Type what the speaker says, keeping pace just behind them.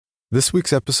This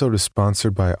week's episode is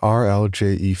sponsored by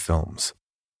RLJE Films.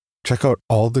 Check out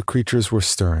All the Creatures Were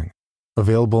Stirring,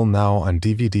 available now on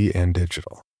DVD and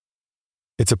digital.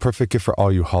 It's a perfect gift for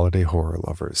all you holiday horror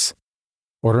lovers.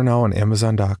 Order now on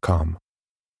Amazon.com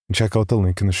and check out the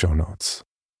link in the show notes.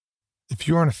 If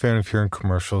you aren't a fan of hearing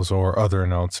commercials or other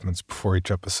announcements before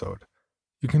each episode,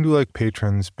 you can do like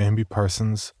patrons Bambi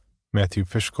Parsons, Matthew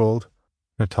Fishgold,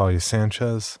 Natalia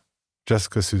Sanchez,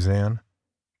 Jessica Suzanne,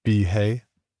 B. Hay,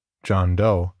 John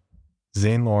Doe,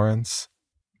 Zane Lawrence,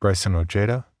 Bryson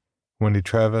Ojeda, Wendy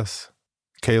Travis,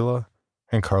 Kayla,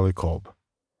 and Carly Kolb,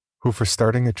 who for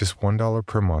starting at just $1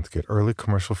 per month get early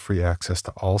commercial-free access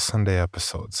to all Sunday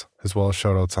episodes, as well as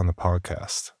shoutouts on the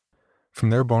podcast.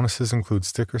 From there, bonuses include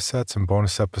sticker sets and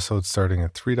bonus episodes starting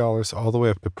at $3 all the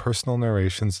way up to personal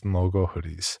narrations and logo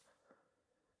hoodies.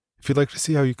 If you'd like to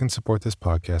see how you can support this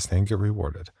podcast and get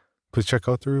rewarded, please check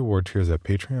out the reward tiers at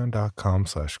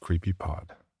patreon.com/creepypod.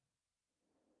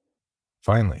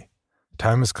 Finally, the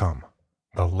time has come.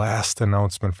 The last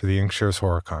announcement for the Inkshares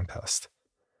Horror Contest.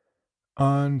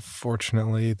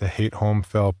 Unfortunately, the Hate Home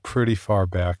fell pretty far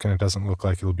back and it doesn't look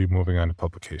like it'll be moving on to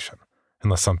publication,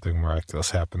 unless something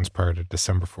miraculous happens prior to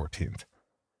December 14th.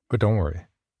 But don't worry,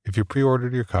 if you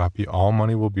pre-ordered your copy, all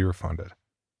money will be refunded.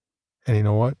 And you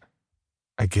know what?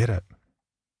 I get it.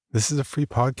 This is a free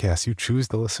podcast you choose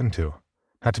to listen to,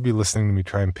 not to be listening to me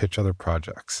try and pitch other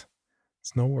projects.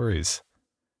 It's no worries.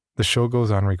 The show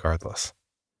goes on regardless.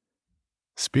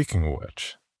 Speaking of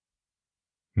which,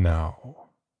 now.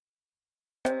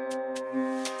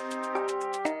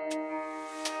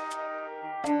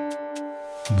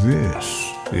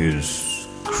 This is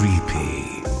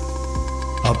Creepy,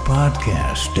 a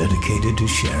podcast dedicated to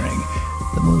sharing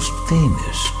the most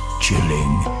famous,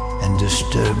 chilling, and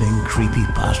disturbing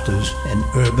creepypastas and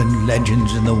urban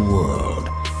legends in the world.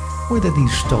 Whether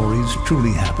these stories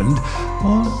truly happened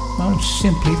or are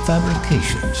simply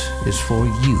fabrications is for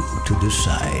you to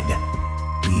decide.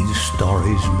 These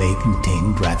stories may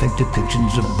contain graphic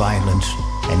depictions of violence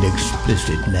and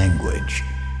explicit language.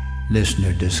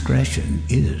 Listener discretion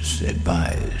is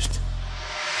advised.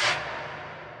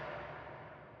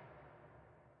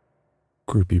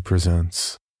 Creepy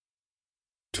presents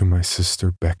To My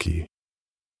Sister Becky.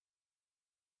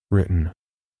 Written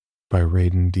by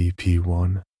Raiden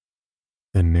DP1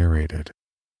 and narrated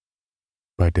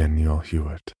by Danielle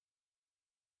Hewitt.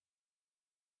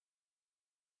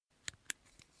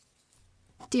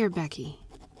 Dear Becky,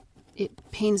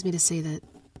 it pains me to say that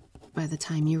by the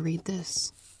time you read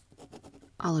this,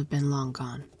 I'll have been long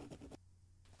gone.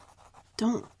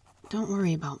 Don't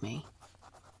worry about me.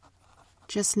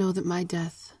 Just know that my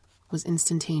death was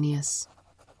instantaneous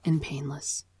and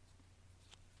painless.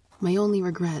 My only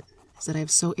regret is that I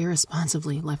have so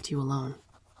irresponsibly left you alone,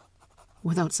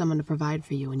 without someone to provide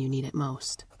for you when you need it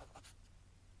most.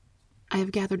 I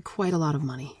have gathered quite a lot of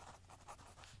money,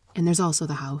 and there's also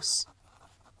the house,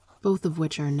 both of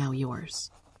which are now yours.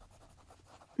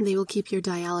 They will keep your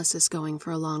dialysis going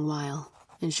for a long while,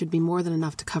 and should be more than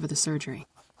enough to cover the surgery,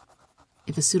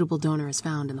 if a suitable donor is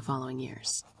found in the following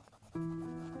years.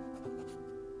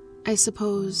 I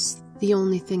suppose the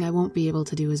only thing I won't be able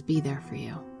to do is be there for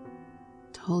you,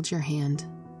 to hold your hand,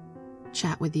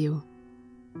 chat with you,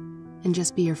 and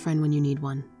just be your friend when you need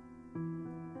one.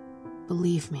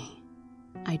 Believe me,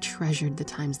 I treasured the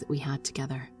times that we had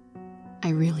together. I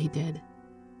really did.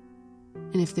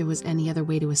 And if there was any other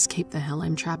way to escape the hell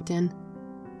I'm trapped in,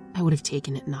 I would have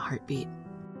taken it in a heartbeat.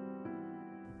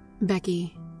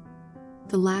 Becky,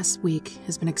 the last week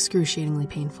has been excruciatingly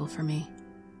painful for me.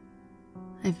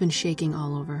 I've been shaking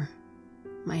all over.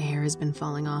 My hair has been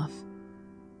falling off.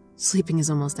 Sleeping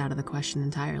is almost out of the question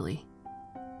entirely.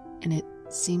 And it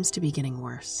seems to be getting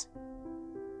worse.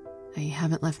 I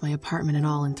haven't left my apartment at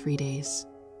all in 3 days.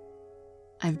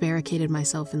 I've barricaded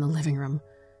myself in the living room,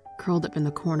 curled up in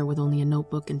the corner with only a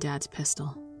notebook and Dad's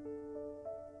pistol.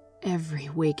 Every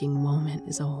waking moment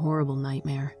is a horrible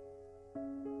nightmare.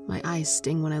 My eyes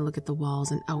sting when I look at the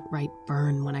walls and outright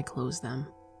burn when I close them.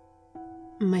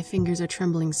 My fingers are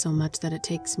trembling so much that it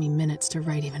takes me minutes to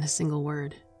write even a single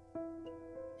word.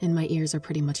 And my ears are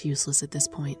pretty much useless at this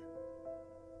point.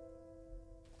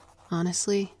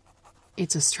 Honestly,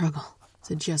 it's a struggle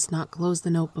to just not close the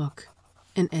notebook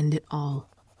and end it all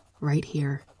right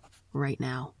here, right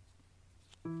now.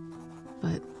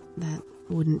 But that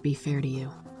wouldn't be fair to you.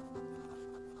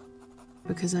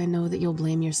 Because I know that you'll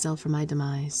blame yourself for my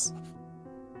demise.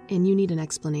 And you need an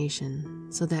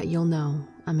explanation so that you'll know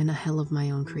I'm in a hell of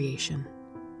my own creation.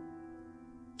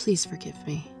 Please forgive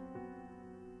me.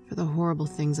 For the horrible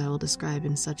things I will describe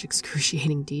in such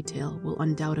excruciating detail will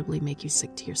undoubtedly make you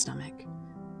sick to your stomach.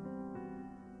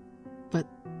 But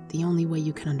the only way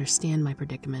you can understand my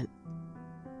predicament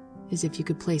is if you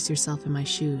could place yourself in my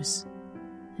shoes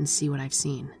and see what I've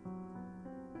seen.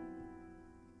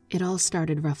 It all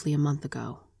started roughly a month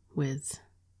ago with,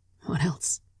 what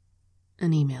else?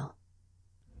 An email.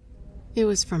 It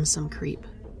was from some creep,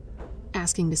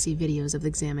 asking to see videos of the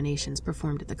examinations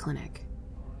performed at the clinic,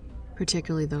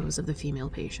 particularly those of the female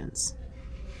patients.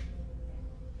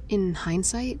 In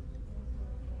hindsight,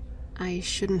 I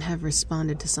shouldn't have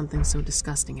responded to something so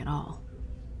disgusting at all,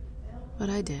 but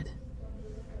I did.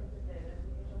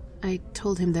 I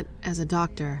told him that as a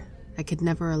doctor, I could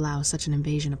never allow such an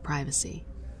invasion of privacy,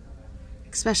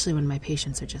 especially when my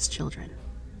patients are just children.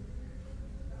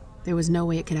 There was no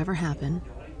way it could ever happen,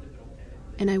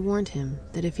 and I warned him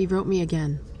that if he wrote me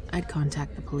again, I'd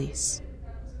contact the police.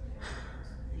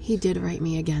 He did write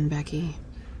me again, Becky.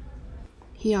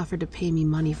 He offered to pay me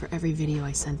money for every video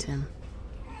I sent him.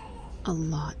 A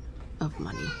lot of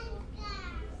money.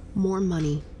 More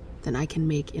money than I can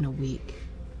make in a week.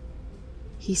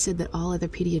 He said that all other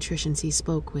pediatricians he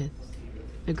spoke with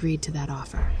agreed to that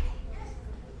offer.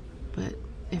 But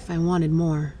if I wanted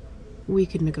more, we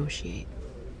could negotiate.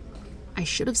 I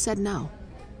should have said no.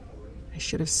 I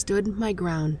should have stood my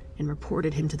ground and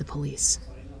reported him to the police.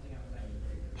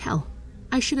 Hell,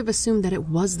 I should have assumed that it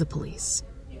was the police,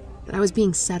 that I was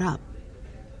being set up.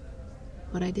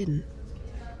 But I didn't.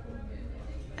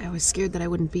 I was scared that I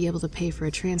wouldn't be able to pay for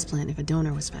a transplant if a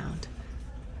donor was found.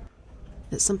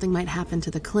 That something might happen to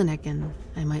the clinic and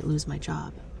I might lose my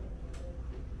job.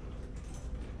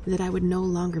 That I would no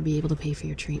longer be able to pay for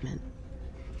your treatment.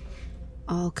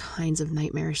 All kinds of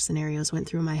nightmarish scenarios went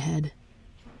through my head,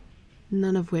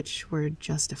 none of which were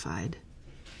justified.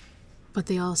 But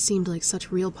they all seemed like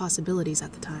such real possibilities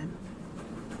at the time,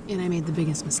 and I made the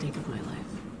biggest mistake of my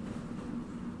life.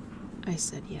 I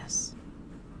said yes.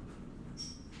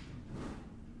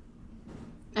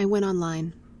 I went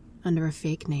online under a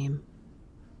fake name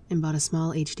and bought a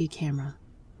small HD camera,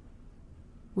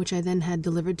 which I then had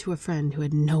delivered to a friend who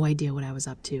had no idea what I was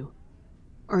up to,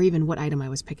 or even what item I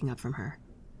was picking up from her.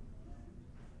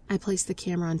 I placed the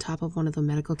camera on top of one of the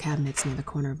medical cabinets near the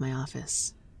corner of my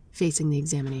office, facing the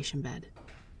examination bed.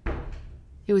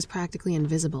 It was practically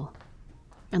invisible,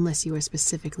 unless you were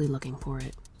specifically looking for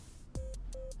it.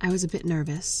 I was a bit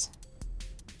nervous,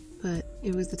 but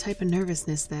it was the type of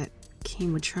nervousness that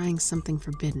came with trying something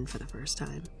forbidden for the first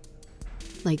time.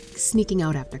 Like sneaking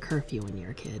out after curfew when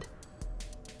you're a kid.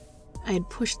 I had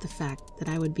pushed the fact that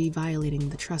I would be violating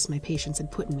the trust my patients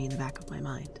had put in me in the back of my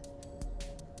mind.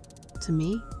 To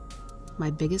me, my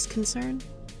biggest concern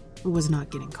was not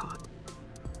getting caught.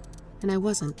 And I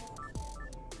wasn't.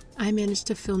 I managed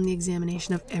to film the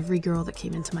examination of every girl that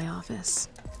came into my office.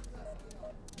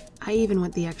 I even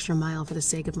went the extra mile for the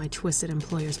sake of my twisted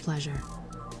employer's pleasure,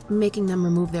 making them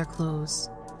remove their clothes,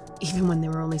 even when they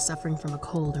were only suffering from a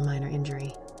cold or minor injury.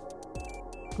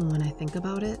 When I think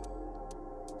about it,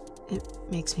 it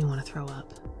makes me want to throw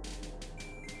up.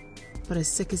 But as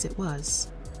sick as it was,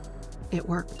 it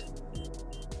worked.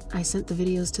 I sent the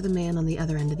videos to the man on the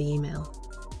other end of the email,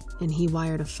 and he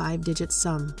wired a 5-digit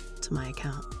sum to my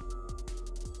account.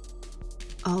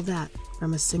 All that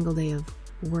from a single day of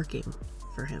working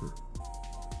for him.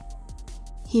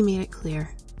 He made it clear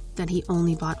that he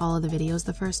only bought all of the videos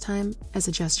the first time as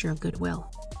a gesture of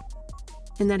goodwill,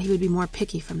 and that he would be more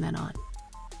picky from then on.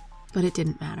 But it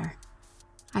didn't matter.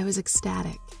 I was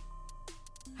ecstatic.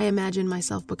 I imagined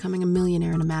myself becoming a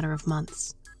millionaire in a matter of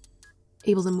months,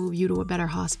 able to move you to a better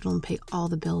hospital and pay all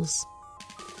the bills,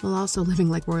 while also living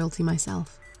like royalty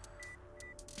myself.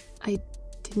 I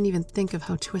didn't even think of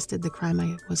how twisted the crime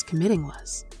I was committing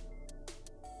was.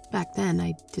 Back then,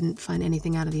 I didn't find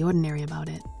anything out of the ordinary about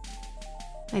it.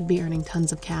 I'd be earning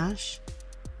tons of cash,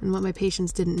 and what my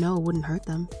patients didn't know wouldn't hurt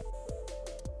them.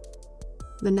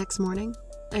 The next morning,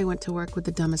 I went to work with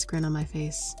the dumbest grin on my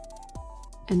face,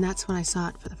 and that's when I saw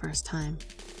it for the first time.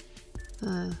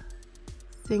 The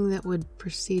thing that would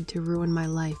proceed to ruin my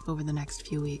life over the next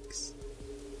few weeks.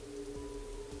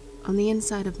 On the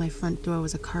inside of my front door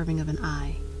was a carving of an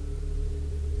eye.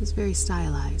 It was very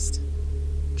stylized.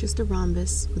 Just a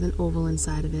rhombus with an oval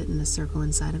inside of it and a circle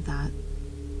inside of that.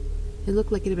 It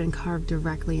looked like it had been carved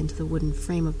directly into the wooden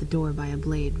frame of the door by a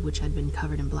blade which had been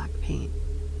covered in black paint.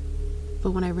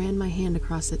 But when I ran my hand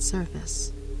across its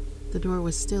surface, the door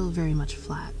was still very much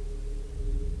flat.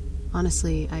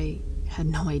 Honestly, I had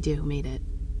no idea who made it,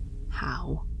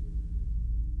 how,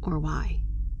 or why.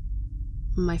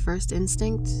 My first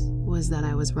instinct was that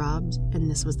I was robbed and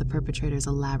this was the perpetrator's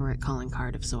elaborate calling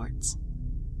card of sorts.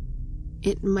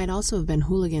 It might also have been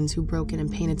hooligans who broke in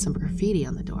and painted some graffiti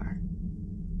on the door.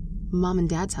 Mom and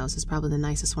Dad's house is probably the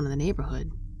nicest one in the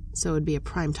neighborhood, so it would be a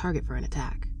prime target for an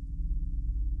attack.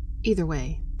 Either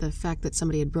way, the fact that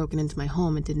somebody had broken into my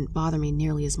home, it didn't bother me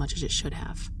nearly as much as it should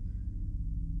have.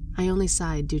 I only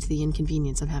sighed due to the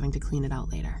inconvenience of having to clean it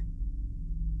out later.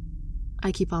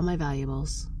 I keep all my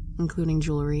valuables, including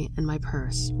jewelry and my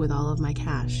purse with all of my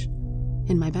cash,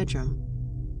 in my bedroom,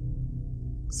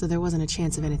 so there wasn't a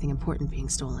chance of anything important being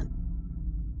stolen.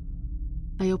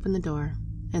 I opened the door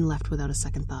and left without a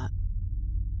second thought.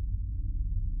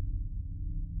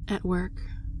 At work,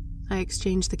 I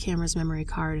exchanged the camera's memory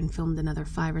card and filmed another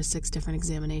 5 or 6 different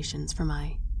examinations for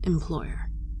my employer.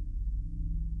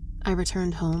 I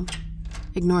returned home,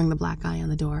 ignoring the black eye on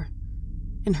the door,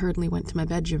 and hurriedly went to my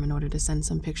bedroom in order to send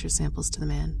some picture samples to the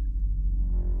man.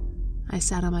 I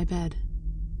sat on my bed,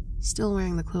 still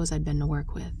wearing the clothes I'd been to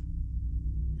work with,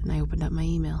 and I opened up my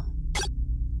email.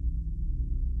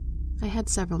 I had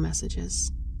several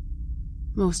messages,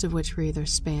 most of which were either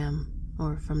spam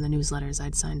or from the newsletters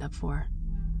I'd signed up for.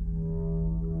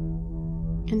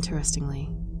 Interestingly,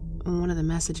 one of the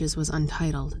messages was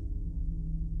untitled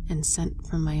and sent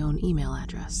from my own email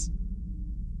address.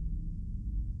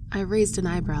 I raised an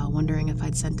eyebrow, wondering if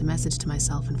I'd sent a message to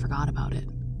myself and forgot about it.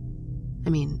 I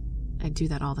mean, I do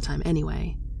that all the time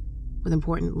anyway, with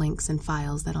important links and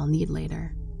files that I'll need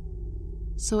later.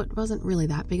 So it wasn't really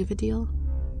that big of a deal.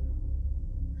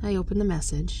 I opened the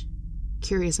message,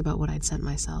 curious about what I'd sent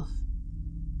myself.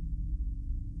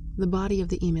 The body of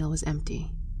the email was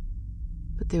empty,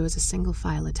 but there was a single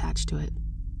file attached to it.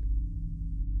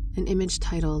 An image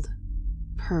titled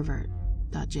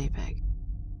pervert.jpg.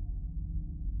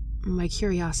 My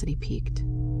curiosity piqued.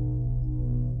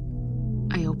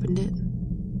 I opened it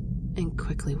and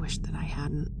quickly wished that I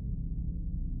hadn't.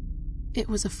 It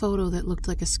was a photo that looked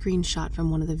like a screenshot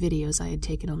from one of the videos I had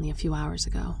taken only a few hours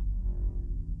ago.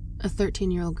 A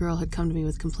 13-year-old girl had come to me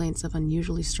with complaints of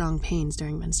unusually strong pains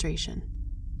during menstruation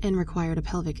and required a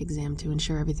pelvic exam to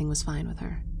ensure everything was fine with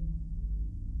her.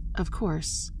 Of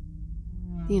course,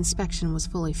 the inspection was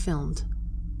fully filmed,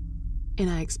 and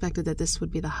I expected that this would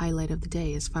be the highlight of the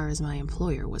day as far as my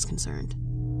employer was concerned.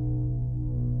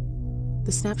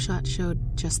 The snapshot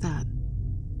showed just that.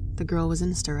 The girl was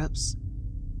in stirrups,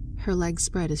 her legs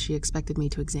spread as she expected me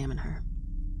to examine her.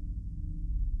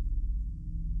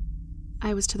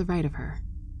 I was to the right of her,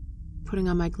 putting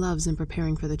on my gloves and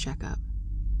preparing for the checkup.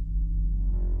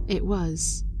 It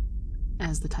was,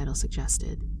 as the title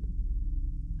suggested,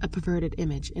 a perverted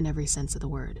image in every sense of the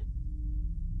word.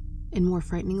 And more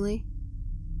frighteningly,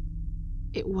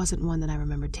 it wasn't one that I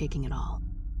remembered taking at all.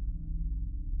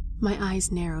 My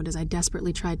eyes narrowed as I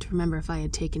desperately tried to remember if I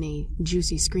had taken a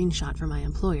juicy screenshot for my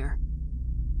employer,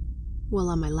 while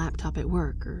on my laptop at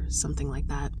work or something like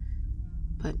that,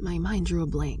 but my mind drew a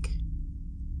blank.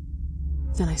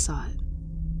 Then I saw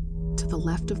it. To the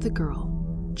left of the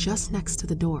girl, just next to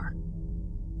the door,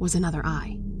 was another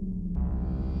eye.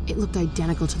 It looked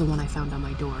identical to the one I found on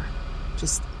my door,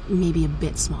 just maybe a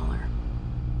bit smaller.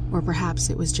 Or perhaps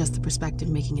it was just the perspective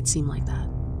making it seem like that.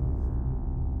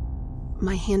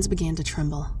 My hands began to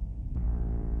tremble.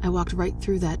 I walked right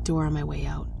through that door on my way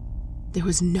out. There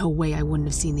was no way I wouldn't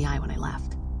have seen the eye when I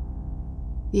left.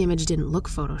 The image didn't look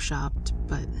photoshopped,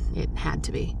 but it had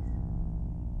to be.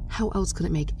 How else could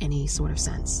it make any sort of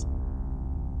sense?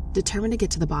 Determined to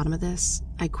get to the bottom of this,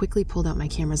 I quickly pulled out my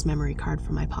camera's memory card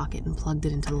from my pocket and plugged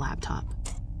it into the laptop,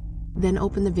 then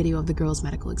opened the video of the girl's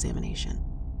medical examination.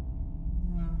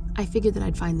 I figured that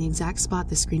I'd find the exact spot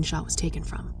this screenshot was taken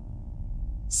from,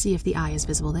 see if the eye is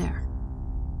visible there,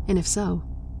 and if so,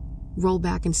 roll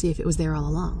back and see if it was there all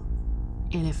along,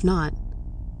 and if not,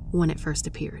 when it first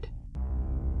appeared.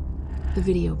 The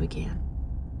video began.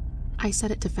 I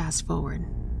set it to fast forward,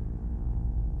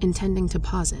 intending to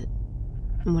pause it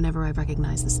whenever I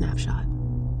recognized the snapshot.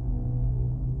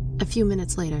 A few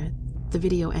minutes later, the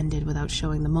video ended without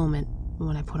showing the moment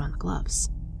when I put on the gloves.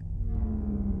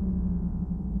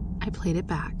 I played it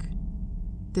back,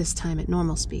 this time at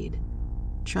normal speed,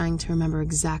 trying to remember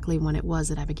exactly when it was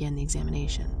that I began the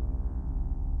examination.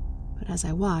 But as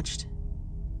I watched,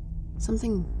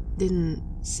 something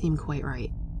didn't seem quite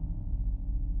right.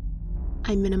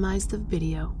 I minimized the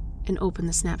video and opened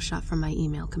the snapshot from my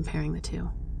email comparing the two.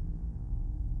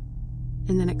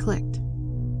 And then it clicked.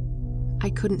 I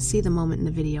couldn't see the moment in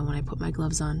the video when I put my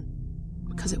gloves on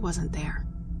because it wasn't there.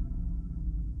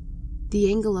 The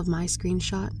angle of my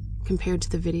screenshot compared to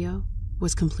the video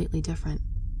was completely different.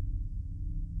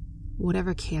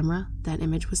 Whatever camera that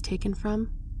image was taken from,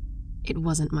 it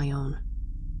wasn't my own.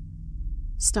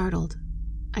 Startled,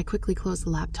 I quickly closed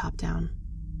the laptop down,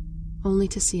 only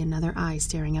to see another eye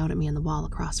staring out at me on the wall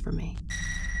across from me.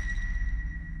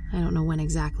 I don't know when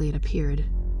exactly it appeared,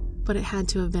 but it had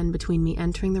to have been between me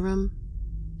entering the room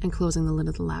and closing the lid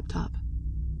of the laptop.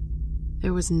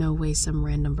 There was no way some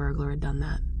random burglar had done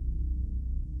that.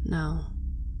 No.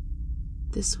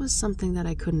 This was something that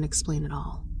I couldn't explain at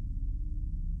all.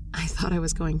 I thought I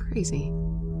was going crazy.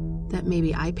 That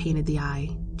maybe I painted the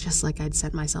eye just like I'd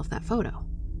sent myself that photo.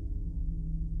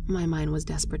 My mind was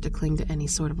desperate to cling to any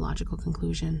sort of logical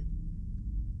conclusion,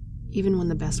 even when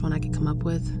the best one I could come up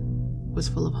with was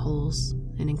full of holes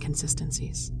and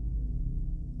inconsistencies.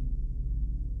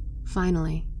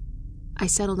 Finally, I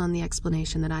settled on the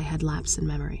explanation that I had lapses in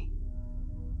memory,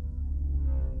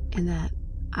 and that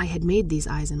I had made these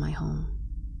eyes in my home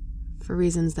for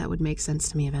reasons that would make sense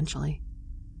to me eventually.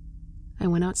 I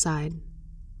went outside,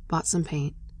 bought some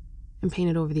paint, and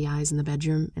painted over the eyes in the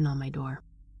bedroom and on my door.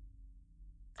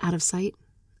 Out of sight,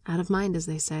 out of mind, as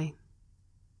they say.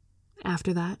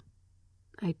 After that,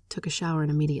 I took a shower and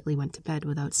immediately went to bed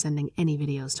without sending any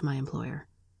videos to my employer.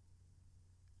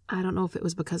 I don't know if it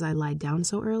was because I lied down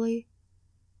so early,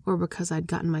 or because I'd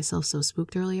gotten myself so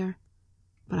spooked earlier,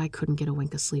 but I couldn't get a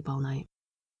wink of sleep all night.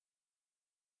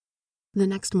 The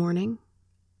next morning,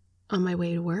 on my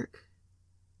way to work,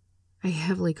 I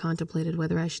heavily contemplated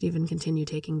whether I should even continue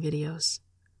taking videos,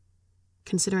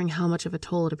 considering how much of a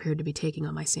toll it appeared to be taking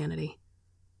on my sanity.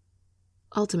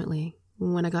 Ultimately,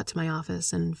 when I got to my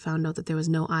office and found out that there was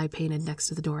no eye painted next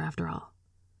to the door after all,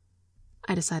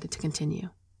 I decided to continue.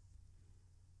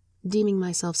 Deeming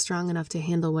myself strong enough to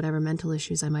handle whatever mental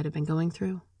issues I might have been going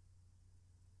through,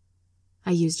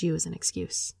 I used you as an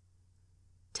excuse,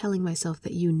 telling myself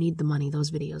that you need the money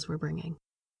those videos were bringing.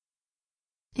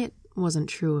 It wasn't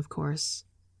true, of course,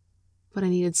 but I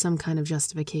needed some kind of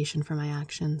justification for my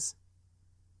actions.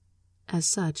 As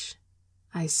such,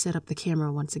 I set up the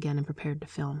camera once again and prepared to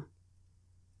film.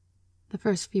 The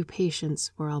first few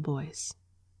patients were all boys,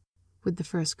 with the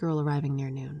first girl arriving near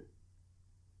noon.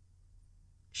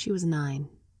 She was 9,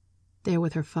 there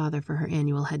with her father for her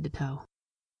annual head-to-toe.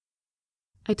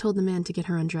 I told the man to get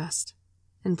her undressed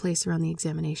and place her on the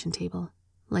examination table,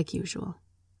 like usual.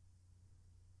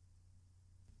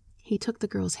 He took the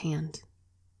girl's hand,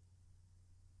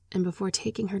 and before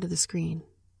taking her to the screen,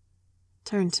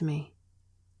 turned to me,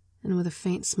 and with a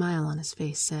faint smile on his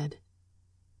face said,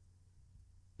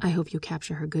 "I hope you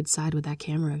capture her good side with that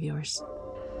camera of yours."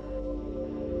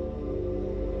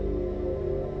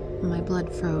 My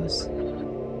blood froze.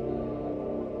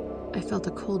 I felt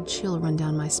a cold chill run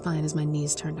down my spine as my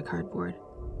knees turned to cardboard.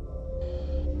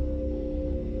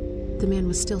 The man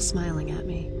was still smiling at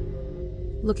me,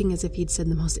 looking as if he'd said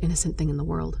the most innocent thing in the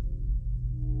world.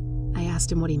 I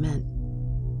asked him what he meant.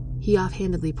 He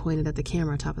offhandedly pointed at the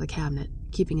camera atop of the cabinet,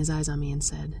 keeping his eyes on me, and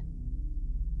said,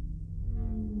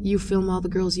 "You film all the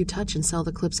girls you touch and sell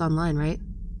the clips online, right?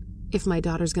 If my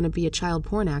daughter's going to be a child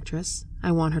porn actress,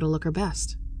 I want her to look her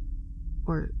best."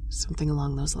 Or something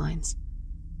along those lines.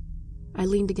 I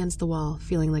leaned against the wall,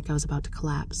 feeling like I was about to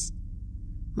collapse.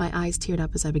 My eyes teared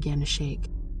up as I began to shake,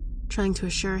 trying to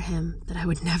assure him that I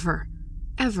would never,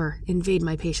 ever invade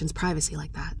my patient's privacy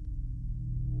like that.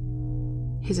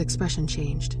 His expression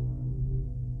changed.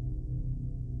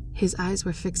 His eyes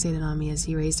were fixated on me as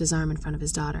he raised his arm in front of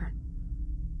his daughter,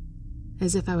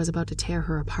 as if I was about to tear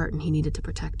her apart and he needed to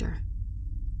protect her.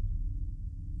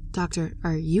 "Doctor,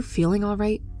 are you feeling all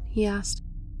right?" he asked.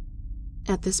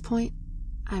 At this point,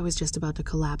 I was just about to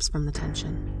collapse from the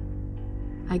tension.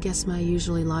 I guess my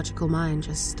usually logical mind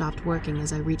just stopped working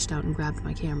as I reached out and grabbed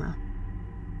my camera,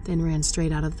 then ran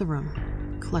straight out of the room,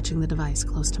 clutching the device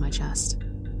close to my chest.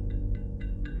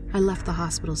 I left the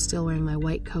hospital still wearing my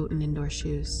white coat and indoor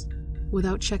shoes,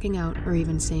 without checking out or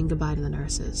even saying goodbye to the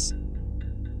nurses.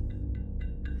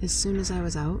 As soon as I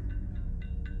was out,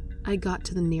 I got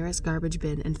to the nearest garbage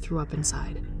bin and threw up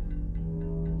inside,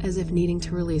 as if needing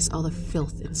to release all the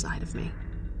filth inside of me.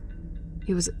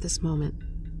 It was at this moment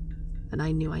that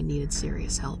I knew I needed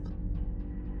serious help.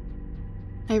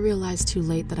 I realized too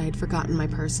late that I had forgotten my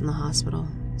purse in the hospital,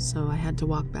 so I had to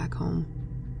walk back home,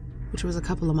 which was a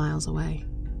couple of miles away.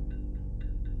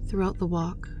 Throughout the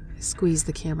walk, I squeezed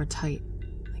the camera tight,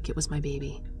 like it was my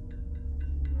baby.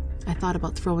 I thought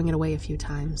about throwing it away a few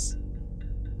times,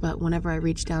 but whenever I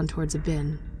reached down towards a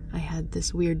bin, I had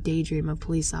this weird daydream of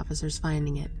police officers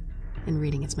finding it and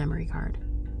reading its memory card.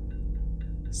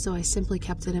 So I simply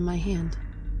kept it in my hand,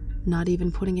 not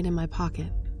even putting it in my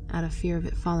pocket, out of fear of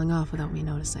it falling off without me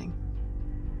noticing.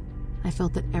 I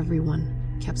felt that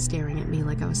everyone kept staring at me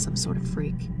like I was some sort of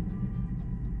freak.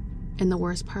 And the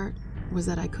worst part was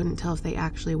that I couldn't tell if they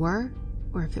actually were,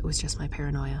 or if it was just my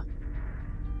paranoia.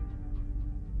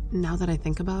 Now that I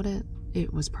think about it,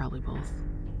 it was probably both.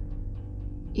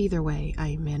 Either way,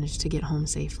 I managed to get home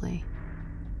safely.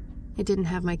 It didn't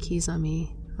have my keys on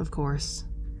me, of course,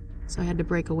 so I had to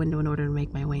break a window in order to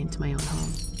make my way into my own home.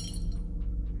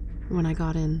 When I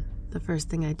got in, the first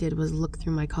thing I did was look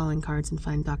through my calling cards and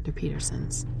find Dr.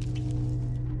 Peterson's.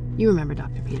 You remember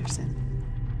Dr. Peterson.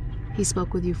 He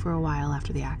spoke with you for a while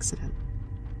after the accident.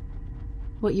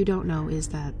 What you don't know is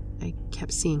that I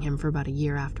kept seeing him for about a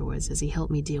year afterwards as he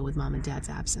helped me deal with Mom and Dad's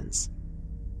absence.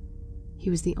 He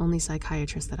was the only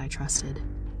psychiatrist that I trusted,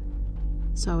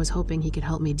 so I was hoping he could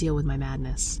help me deal with my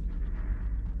madness.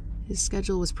 His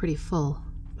schedule was pretty full,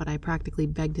 but I practically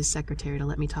begged his secretary to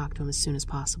let me talk to him as soon as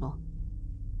possible.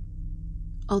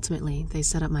 Ultimately, they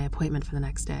set up my appointment for the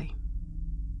next day.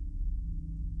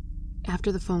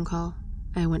 After the phone call,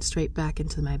 I went straight back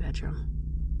into my bedroom.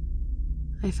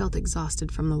 I felt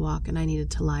exhausted from the walk and I needed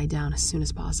to lie down as soon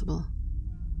as possible.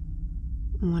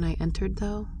 When I entered,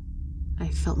 though, I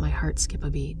felt my heart skip a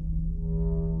beat.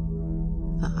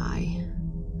 The eye,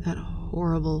 that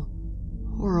horrible,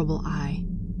 horrible eye,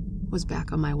 was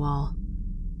back on my wall.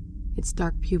 Its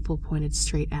dark pupil pointed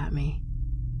straight at me.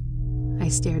 I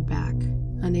stared back,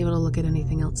 unable to look at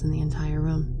anything else in the entire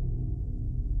room.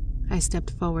 I stepped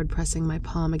forward, pressing my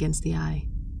palm against the eye,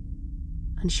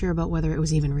 unsure about whether it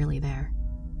was even really there.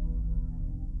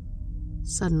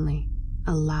 Suddenly,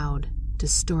 a loud,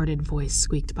 distorted voice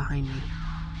squeaked behind me,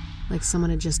 like someone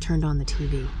had just turned on the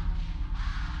TV.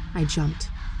 I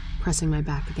jumped, pressing my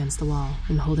back against the wall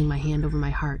and holding my hand over my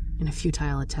heart in a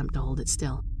futile attempt to hold it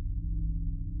still.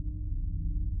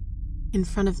 In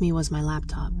front of me was my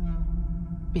laptop,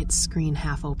 its screen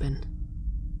half open.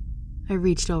 I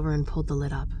reached over and pulled the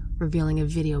lid up, revealing a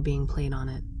video being played on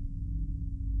it.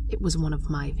 It was one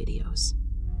of my videos,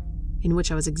 in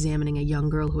which I was examining a young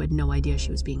girl who had no idea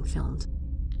she was being filmed.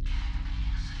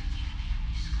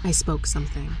 I spoke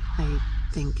something, I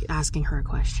think asking her a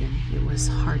question. It was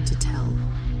hard to tell,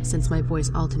 since my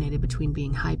voice alternated between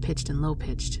being high-pitched and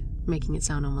low-pitched, making it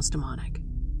sound almost demonic.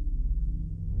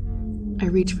 I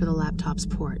reached for the laptop's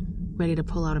port, ready to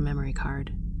pull out a memory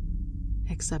card,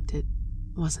 except it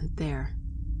wasn't there.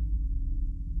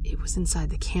 It was inside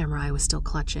the camera I was still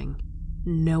clutching,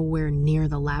 nowhere near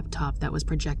the laptop that was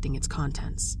projecting its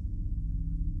contents.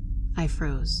 I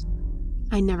froze.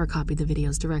 I never copied the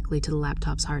videos directly to the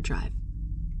laptop's hard drive.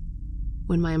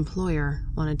 When my employer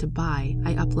wanted to buy,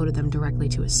 I uploaded them directly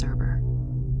to his server.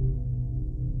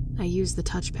 I used the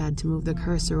touchpad to move the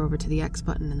cursor over to the X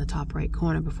button in the top right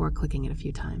corner before clicking it a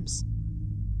few times.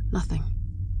 Nothing.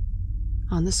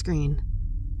 On the screen,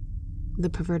 the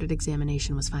perverted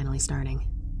examination was finally starting.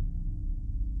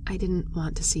 I didn't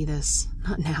want to see this,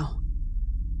 not now.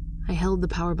 I held the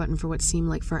power button for what seemed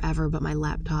like forever, but my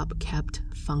laptop kept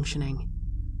functioning.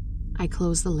 I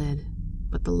closed the lid,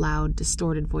 but the loud,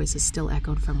 distorted voices still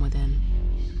echoed from within.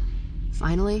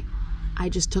 Finally, I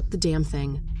just took the damn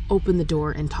thing, opened the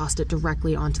door, and tossed it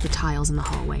directly onto the tiles in the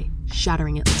hallway,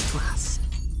 shattering it like glass.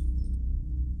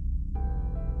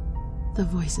 The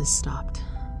voices stopped.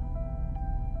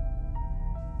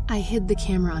 I hid the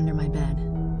camera under my bed,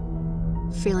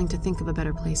 failing to think of a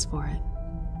better place for it.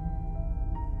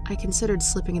 I considered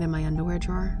slipping it in my underwear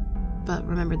drawer, but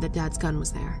remembered that Dad's gun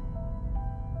was there,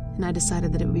 and I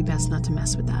decided that it would be best not to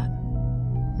mess with that,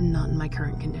 not in my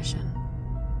current condition.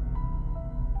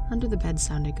 Under the bed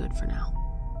sounded good for now.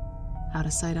 Out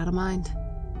of sight, out of mind.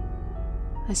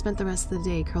 I spent the rest of the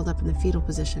day curled up in the fetal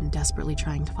position, desperately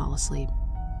trying to fall asleep.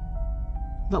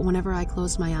 But whenever I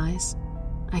closed my eyes,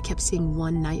 I kept seeing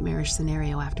one nightmarish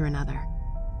scenario after another.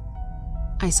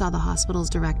 I saw the hospital's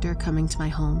director coming to my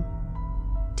home,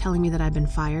 telling me that I'd been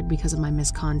fired because of my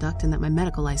misconduct and that my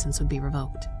medical license would be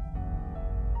revoked.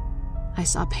 I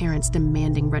saw parents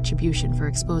demanding retribution for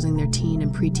exposing their teen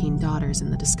and preteen daughters in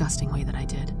the disgusting way that I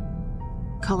did,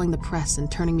 calling the press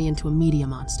and turning me into a media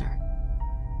monster.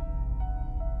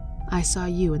 I saw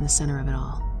you in the center of it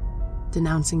all,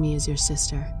 denouncing me as your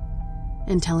sister,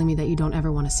 and telling me that you don't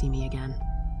ever want to see me again.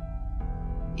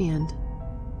 And,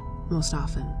 most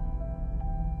often,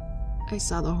 I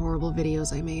saw the horrible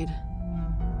videos I made,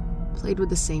 played with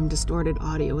the same distorted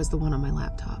audio as the one on my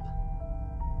laptop.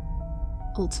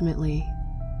 Ultimately,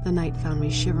 the night found me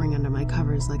shivering under my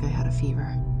covers like I had a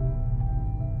fever.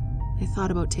 I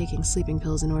thought about taking sleeping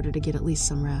pills in order to get at least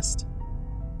some rest,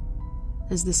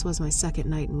 as this was my second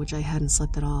night in which I hadn't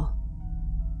slept at all.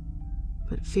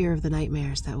 But fear of the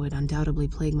nightmares that would undoubtedly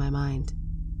plague my mind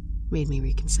made me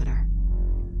reconsider.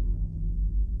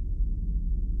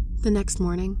 The next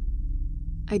morning,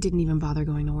 I didn't even bother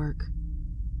going to work.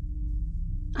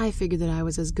 I figured that I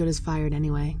was as good as fired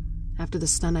anyway, after the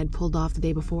stunt I'd pulled off the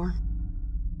day before.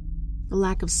 The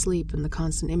lack of sleep and the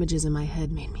constant images in my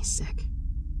head made me sick,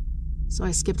 so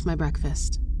I skipped my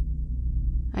breakfast.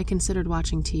 I considered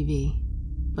watching TV,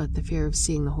 but the fear of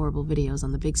seeing the horrible videos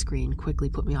on the big screen quickly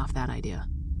put me off that idea.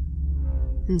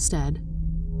 Instead,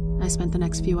 I spent the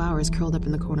next few hours curled up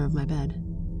in the corner of my bed,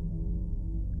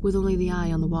 with only the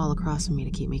eye on the wall across from me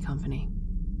to keep me company.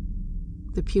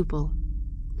 The pupil,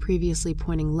 previously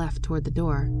pointing left toward the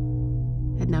door,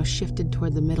 had now shifted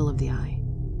toward the middle of the eye,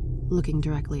 looking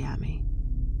directly at me.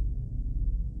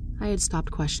 I had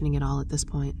stopped questioning it all at this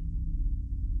point.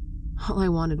 All I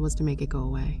wanted was to make it go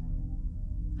away.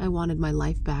 I wanted my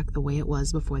life back the way it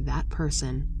was before that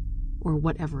person, or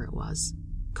whatever it was,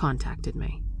 contacted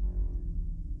me.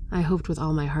 I hoped with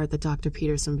all my heart that Dr.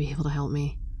 Peterson would be able to help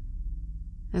me.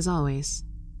 As always,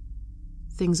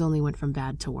 things only went from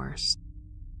bad to worse.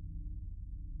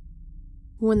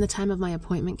 When the time of my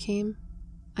appointment came,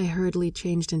 I hurriedly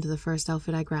changed into the first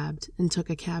outfit I grabbed and took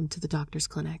a cab to the doctor's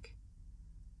clinic.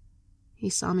 He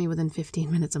saw me within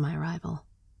 15 minutes of my arrival.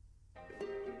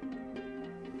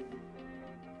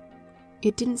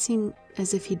 It didn't seem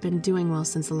as if he'd been doing well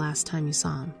since the last time you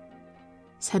saw him.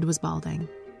 His head was balding,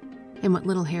 and what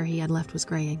little hair he had left was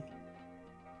graying.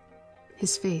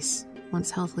 His face, once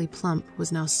healthily plump,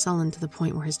 was now sullen to the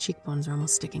point where his cheekbones were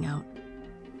almost sticking out.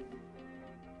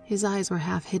 His eyes were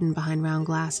half hidden behind round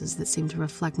glasses that seemed to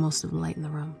reflect most of the light in the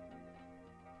room.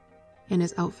 And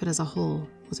his outfit as a whole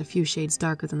was a few shades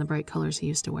darker than the bright colors he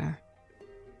used to wear.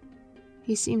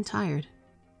 He seemed tired,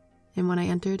 and when I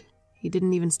entered, he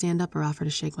didn't even stand up or offer to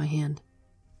shake my hand.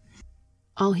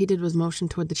 All he did was motion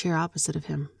toward the chair opposite of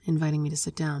him, inviting me to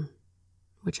sit down,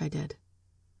 which I did.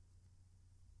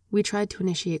 We tried to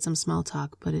initiate some small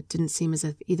talk, but it didn't seem as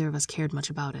if either of us cared much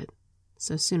about it,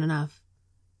 so soon enough,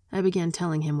 I began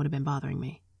telling him what had been bothering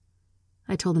me.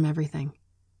 I told him everything.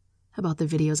 About the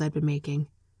videos I'd been making,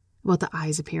 about the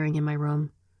eyes appearing in my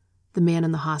room, the man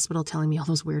in the hospital telling me all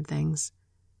those weird things,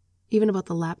 even about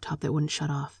the laptop that wouldn't shut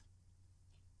off.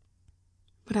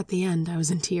 But at the end, I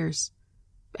was in tears,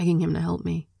 begging him to help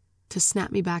me, to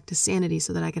snap me back to sanity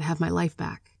so that I could have my life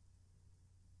back.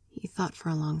 He thought for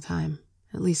a long time,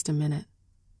 at least a minute,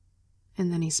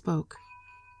 and then he spoke.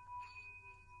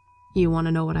 "You want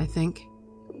to know what I think?"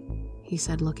 he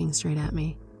said, looking straight at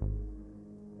me.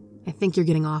 "I think you're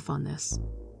getting off on this.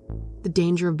 The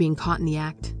danger of being caught in the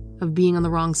act, of being on the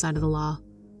wrong side of the law,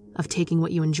 of taking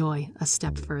what you enjoy a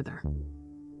step further."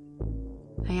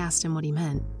 I asked him what he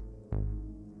meant.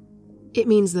 "It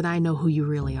means that I know who you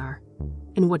really are,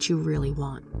 and what you really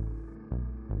want.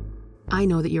 I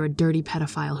know that you're a dirty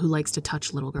pedophile who likes to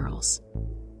touch little girls.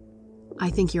 I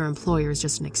think your employer is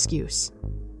just an excuse.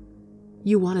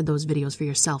 You wanted those videos for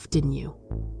yourself, didn't you?"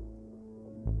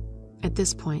 At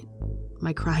this point,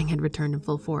 my crying had returned in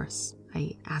full force.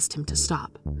 I asked him to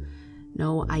stop.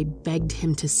 No, I begged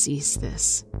him to cease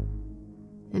this,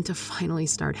 and to finally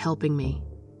start helping me.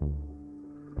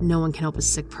 "No one can help a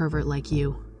sick pervert like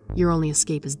you. Your only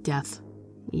escape is death,"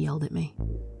 he yelled at me.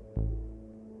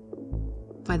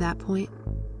 By that point,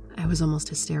 I was almost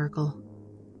hysterical,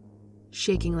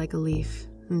 shaking like a leaf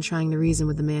and trying to reason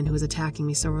with the man who was attacking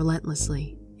me so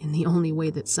relentlessly in the only way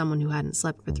that someone who hadn't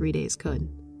slept for 3 days could.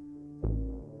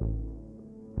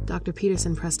 Dr.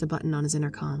 Peterson pressed a button on his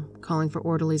intercom, calling for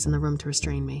orderlies in the room to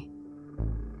restrain me.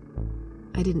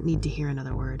 I didn't need to hear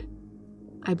another word.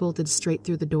 I bolted straight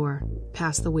through the door,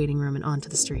 past the waiting room and onto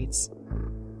the streets.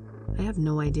 I have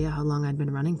no idea how long I'd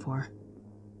been running for,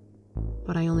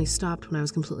 but I only stopped when I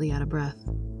was completely out of breath.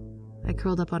 I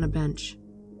curled up on a bench,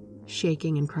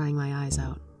 shaking and crying my eyes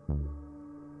out.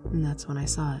 And that's when I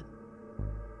saw it.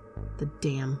 The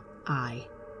damn eye,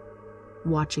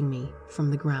 watching me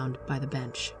from the ground by the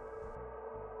bench.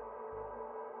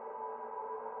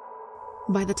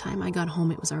 By the time I got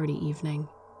home, it was already evening.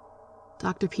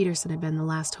 Dr. Peterson had been the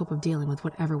last hope of dealing with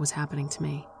whatever was happening to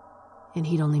me, and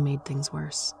he'd only made things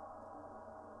worse.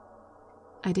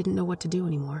 I didn't know what to do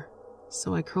anymore,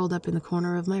 so I curled up in the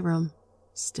corner of my room,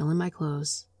 still in my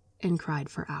clothes, and cried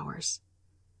for hours.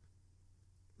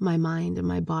 My mind and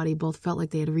my body both felt like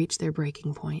they had reached their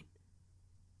breaking point.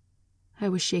 I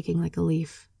was shaking like a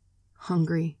leaf,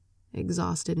 hungry,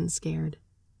 exhausted, and scared.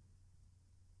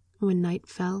 When night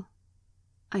fell,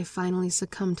 I finally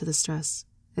succumbed to the stress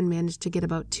and managed to get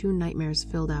about 2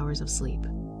 nightmares-filled hours of sleep.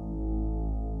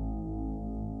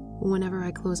 Whenever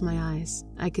I closed my eyes,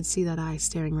 I could see that eye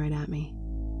staring right at me,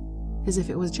 as if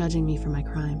it was judging me for my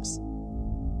crimes.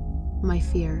 My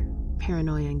fear,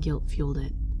 paranoia, and guilt fueled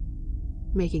it,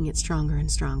 making it stronger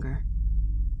and stronger,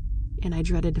 and I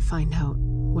dreaded to find out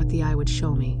what the eye would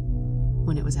show me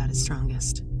when it was at its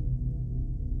strongest.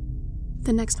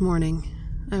 The next morning,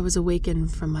 I was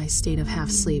awakened from my state of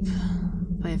half-sleep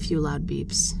by a few loud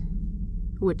beeps,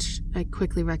 which I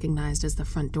quickly recognized as the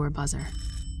front door buzzer.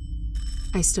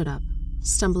 I stood up,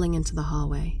 stumbling into the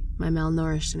hallway, my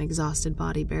malnourished and exhausted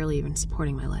body barely even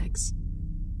supporting my legs.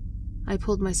 I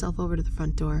pulled myself over to the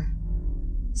front door,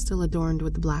 still adorned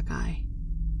with the black eye,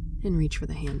 and reached for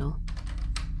the handle.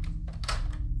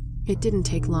 It didn't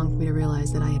take long for me to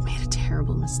realize that I had made a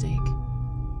terrible mistake.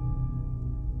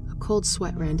 A cold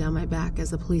sweat ran down my back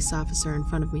as the police officer in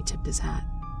front of me tipped his hat.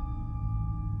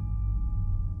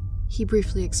 He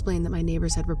briefly explained that my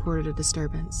neighbors had reported a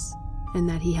disturbance, and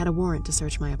that he had a warrant to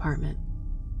search my apartment.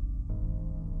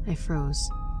 I froze.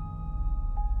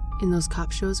 In those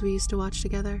cop shows we used to watch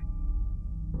together,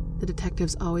 the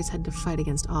detectives always had to fight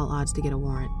against all odds to get a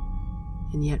warrant,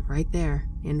 and yet right there,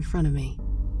 in front of me,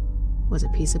 was a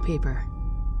piece of paper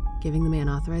giving the man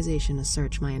authorization to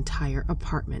search my entire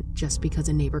apartment just because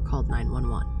a neighbor called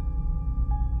 911.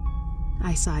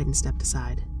 I sighed and stepped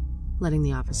aside, letting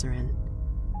the officer in.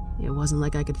 It wasn't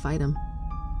like I could fight him,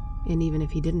 and even if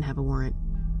he didn't have a warrant,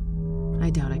 I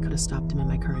doubt I could have stopped him in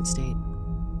my current state.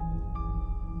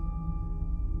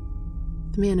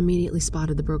 The man immediately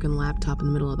spotted the broken laptop in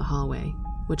the middle of the hallway,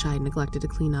 which I had neglected to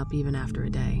clean up even after a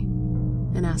day,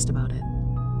 and asked about it.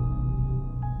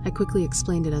 I quickly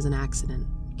explained it as an accident,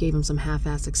 gave him some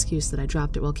half-assed excuse that I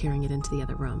dropped it while carrying it into the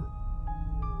other room.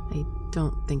 I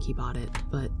don't think he bought it,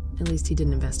 but at least he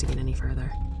didn't investigate any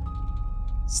further.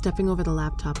 Stepping over the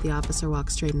laptop, the officer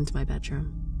walked straight into my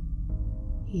bedroom.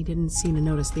 He didn't seem to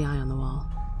notice the eye on the wall.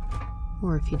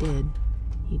 Or if he did,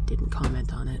 he didn't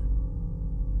comment on it.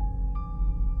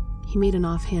 He made an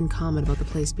offhand comment about the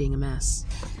place being a mess,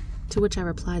 to which I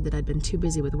replied that I'd been too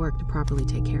busy with work to properly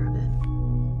take care of it.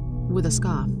 With a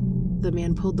scoff, the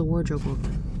man pulled the wardrobe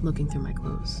open, looking through my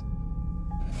clothes.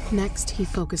 Next, he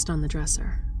focused on the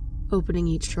dresser, opening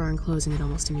each drawer and closing it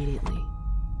almost immediately,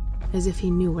 as if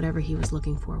he knew whatever he was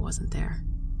looking for wasn't there.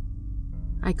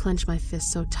 I clenched my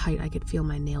fists so tight I could feel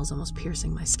my nails almost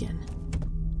piercing my skin.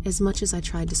 As much as I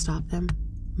tried to stop them,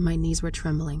 my knees were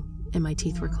trembling and my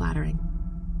teeth were clattering,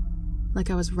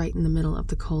 like I was right in the middle of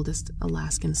the coldest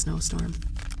Alaskan snowstorm.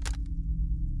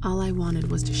 All I wanted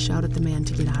was to shout at the man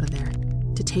to get out of there,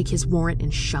 to take his warrant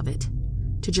and shove it,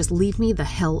 to just leave me the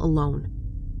hell alone.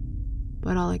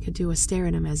 But all I could do was stare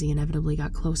at him as he inevitably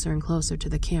got closer and closer to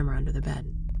the camera under the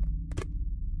bed.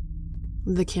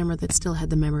 The camera that still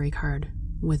had the memory card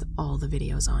with all the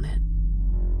videos on it.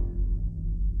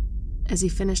 As he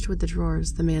finished with the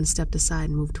drawers, the man stepped aside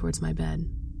and moved towards my bed.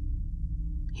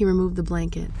 He removed the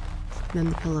blanket, then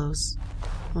the pillows,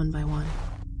 one by one.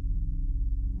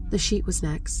 The sheet was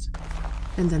next,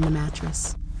 and then the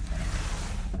mattress.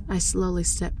 I slowly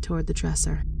stepped toward the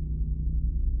dresser.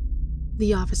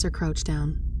 The officer crouched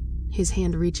down, his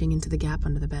hand reaching into the gap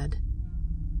under the bed.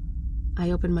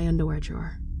 I opened my underwear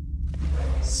drawer.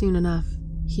 Soon enough,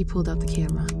 he pulled out the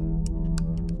camera.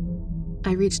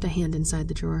 I reached a hand inside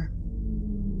the drawer.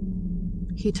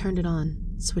 He turned it on,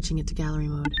 switching it to gallery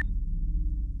mode.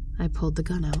 I pulled the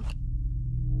gun out.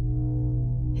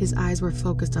 His eyes were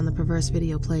focused on the perverse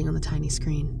video playing on the tiny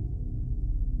screen.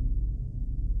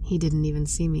 He didn't even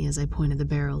see me as I pointed the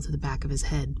barrel to the back of his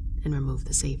head and removed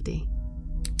the safety.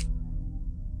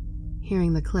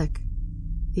 Hearing the click,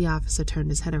 the officer turned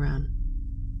his head around,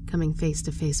 coming face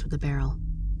to face with the barrel.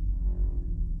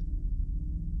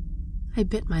 I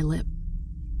bit my lip,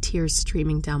 tears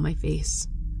streaming down my face.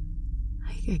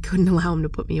 I couldn't allow him to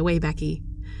put me away, Becky.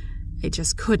 I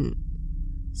just couldn't.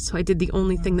 So I did the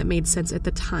only thing that made sense at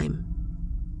the time.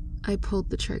 I pulled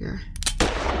the trigger.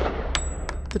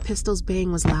 The pistol's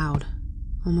bang was loud,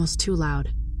 almost too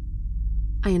loud.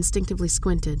 I instinctively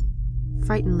squinted,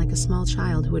 frightened like a small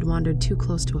child who had wandered too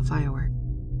close to a firework.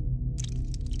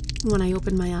 When I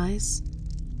opened my eyes,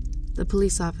 the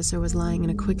police officer was lying in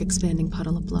a quick expanding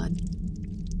puddle of blood.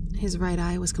 His right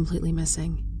eye was completely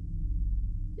missing,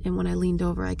 and when I leaned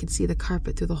over, I could see the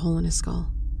carpet through the hole in his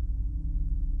skull.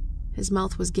 His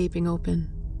mouth was gaping open,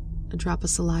 a drop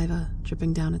of saliva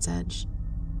dripping down its edge.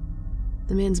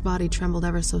 The man's body trembled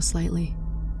ever so slightly,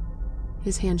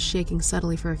 his hands shaking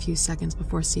subtly for a few seconds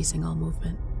before ceasing all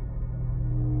movement.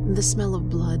 The smell of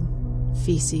blood,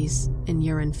 feces, and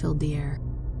urine filled the air.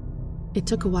 It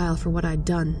took a while for what I'd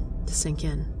done to sink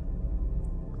in.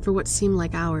 For what seemed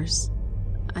like hours,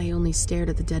 I only stared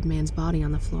at the dead man's body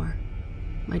on the floor,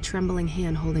 my trembling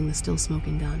hand holding the still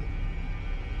smoking gun.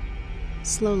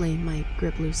 Slowly, my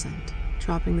grip loosened,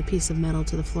 dropping the piece of metal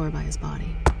to the floor by his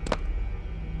body.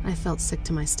 I felt sick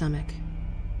to my stomach,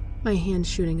 my hand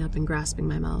shooting up and grasping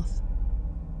my mouth.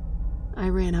 I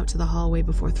ran out to the hallway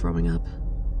before throwing up,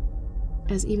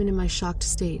 as even in my shocked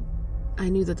state, I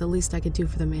knew that the least I could do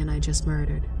for the man I just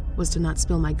murdered was to not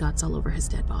spill my guts all over his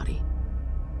dead body.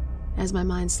 As my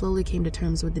mind slowly came to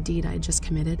terms with the deed I had just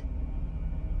committed,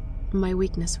 My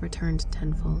weakness returned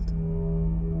tenfold.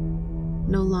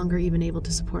 No longer even able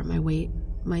to support my weight,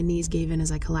 my knees gave in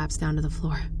as I collapsed down to the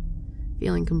floor,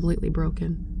 feeling completely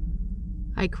broken.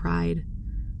 I cried,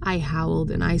 I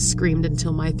howled, and I screamed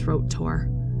until my throat tore.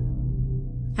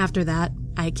 After that,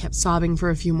 I kept sobbing for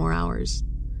a few more hours.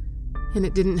 And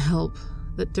it didn't help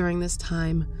that during this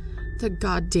time, the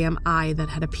goddamn eye that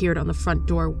had appeared on the front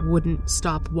door wouldn't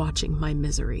stop watching my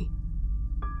misery.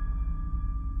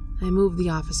 I moved the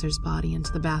officer's body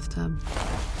into the bathtub,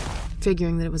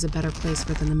 figuring that it was a better place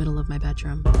for it than the middle of my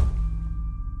bedroom.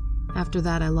 After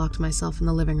that, I locked myself in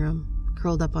the living room,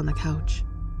 curled up on the couch,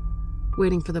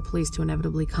 waiting for the police to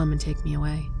inevitably come and take me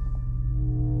away.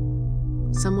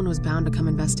 Someone was bound to come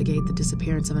investigate the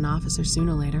disappearance of an officer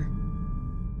sooner or later.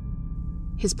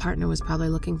 His partner was probably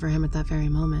looking for him at that very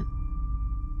moment.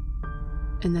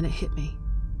 And then it hit me.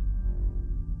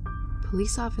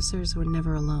 Police officers were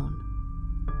never alone.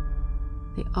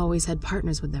 They always had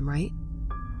partners with them, right?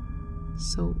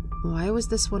 So why was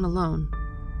this one alone?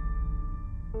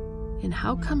 And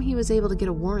how come he was able to get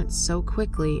a warrant so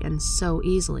quickly and so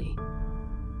easily?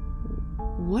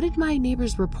 What had my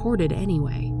neighbors reported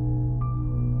anyway?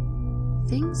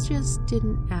 Things just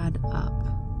didn't add up.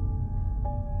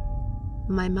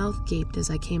 My mouth gaped as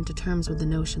I came to terms with the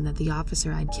notion that the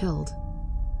officer I'd killed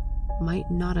might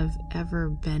not have ever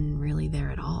been really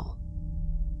there at all.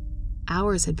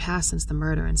 Hours had passed since the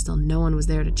murder and still no one was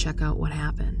there to check out what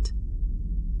happened.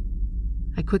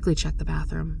 I quickly checked the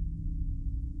bathroom.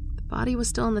 The body was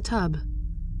still in the tub,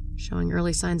 showing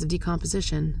early signs of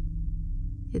decomposition.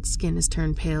 Its skin has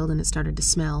turned pale and it started to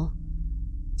smell.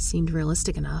 It seemed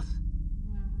realistic enough.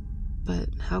 But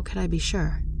how could I be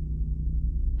sure?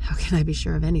 How can I be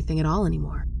sure of anything at all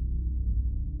anymore?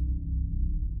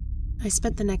 I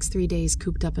spent the next 3 days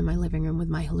cooped up in my living room with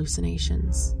my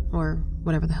hallucinations, or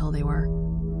whatever the hell they were,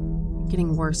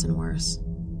 getting worse and worse.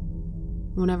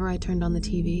 Whenever I turned on the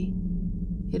TV,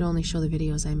 it'd only show the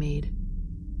videos I made,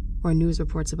 or news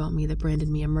reports about me that branded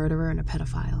me a murderer and a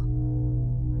pedophile.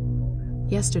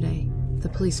 Yesterday, the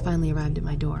police finally arrived at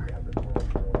my door.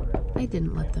 I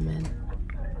didn't let them in,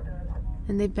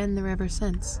 and they've been there ever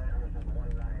since.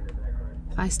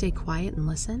 If I stay quiet and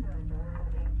listen,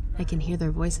 I can hear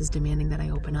their voices demanding that I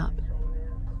open up,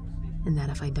 and that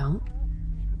if I don't,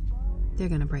 they're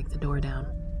gonna break the door down.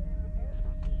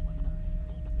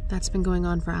 That's been going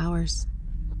on for hours.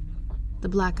 The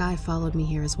black eye followed me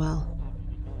here as well,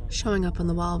 showing up on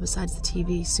the wall besides the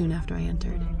TV soon after I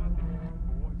entered.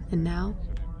 And now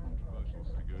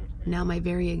my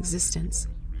very existence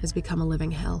has become a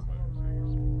living hell.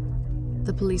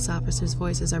 The police officers'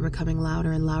 voices are becoming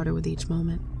louder and louder with each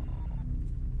moment.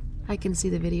 I can see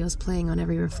the videos playing on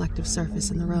every reflective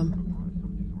surface in the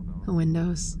room. The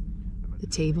windows, the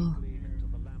table,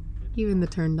 even the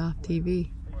turned-off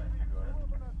TV.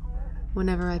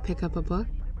 Whenever I pick up a book,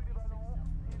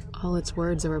 all its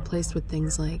words are replaced with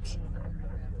things like,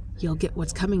 "You'll get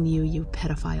what's coming to you, you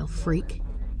pedophile freak."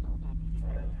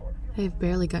 I have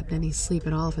barely gotten any sleep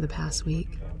at all for the past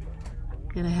week,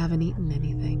 and I haven't eaten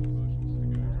anything.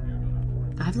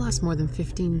 I've lost more than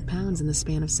 15 pounds in the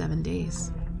span of 7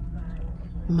 days.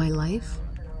 My life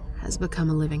has become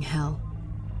a living hell.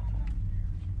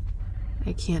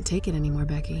 I can't take it anymore,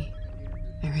 Becky.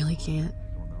 I really can't.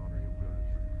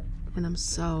 And I'm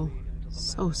so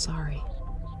sorry.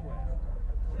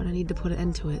 But I need to put an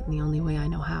end to it in the only way I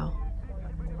know how.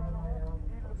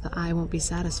 The eye won't be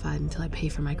satisfied until I pay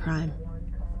for my crime.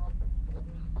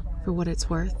 For what it's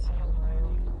worth,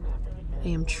 I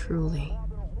am truly,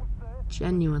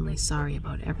 genuinely sorry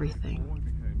about everything,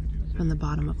 from the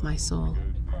bottom of my soul.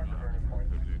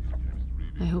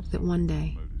 I hope that one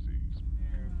day,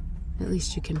 at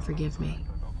least you can forgive me.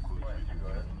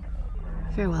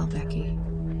 Farewell, Becky.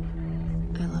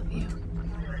 I love you.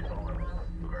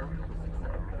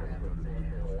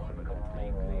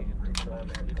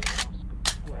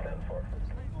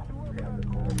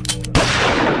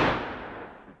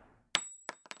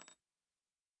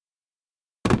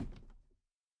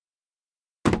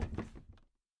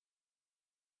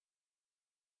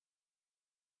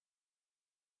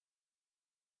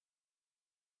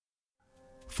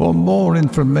 For more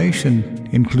information,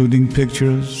 including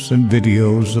pictures and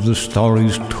videos of the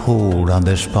stories told on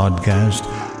this podcast,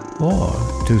 or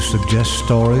to suggest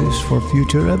stories for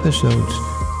future episodes,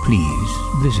 please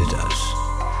visit us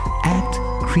at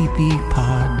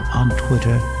CreepyPod on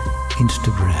Twitter,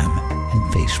 Instagram, and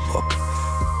Facebook,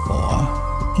 or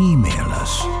email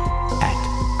us at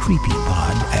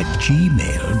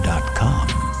creepypod@gmail.com.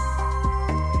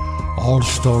 All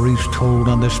stories told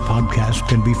on this podcast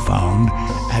can be found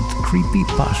at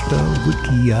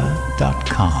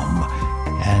creepypastawikia.com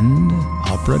and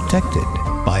are protected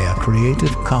by a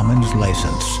Creative Commons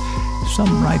license.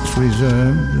 Some rights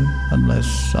reserved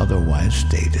unless otherwise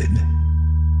stated.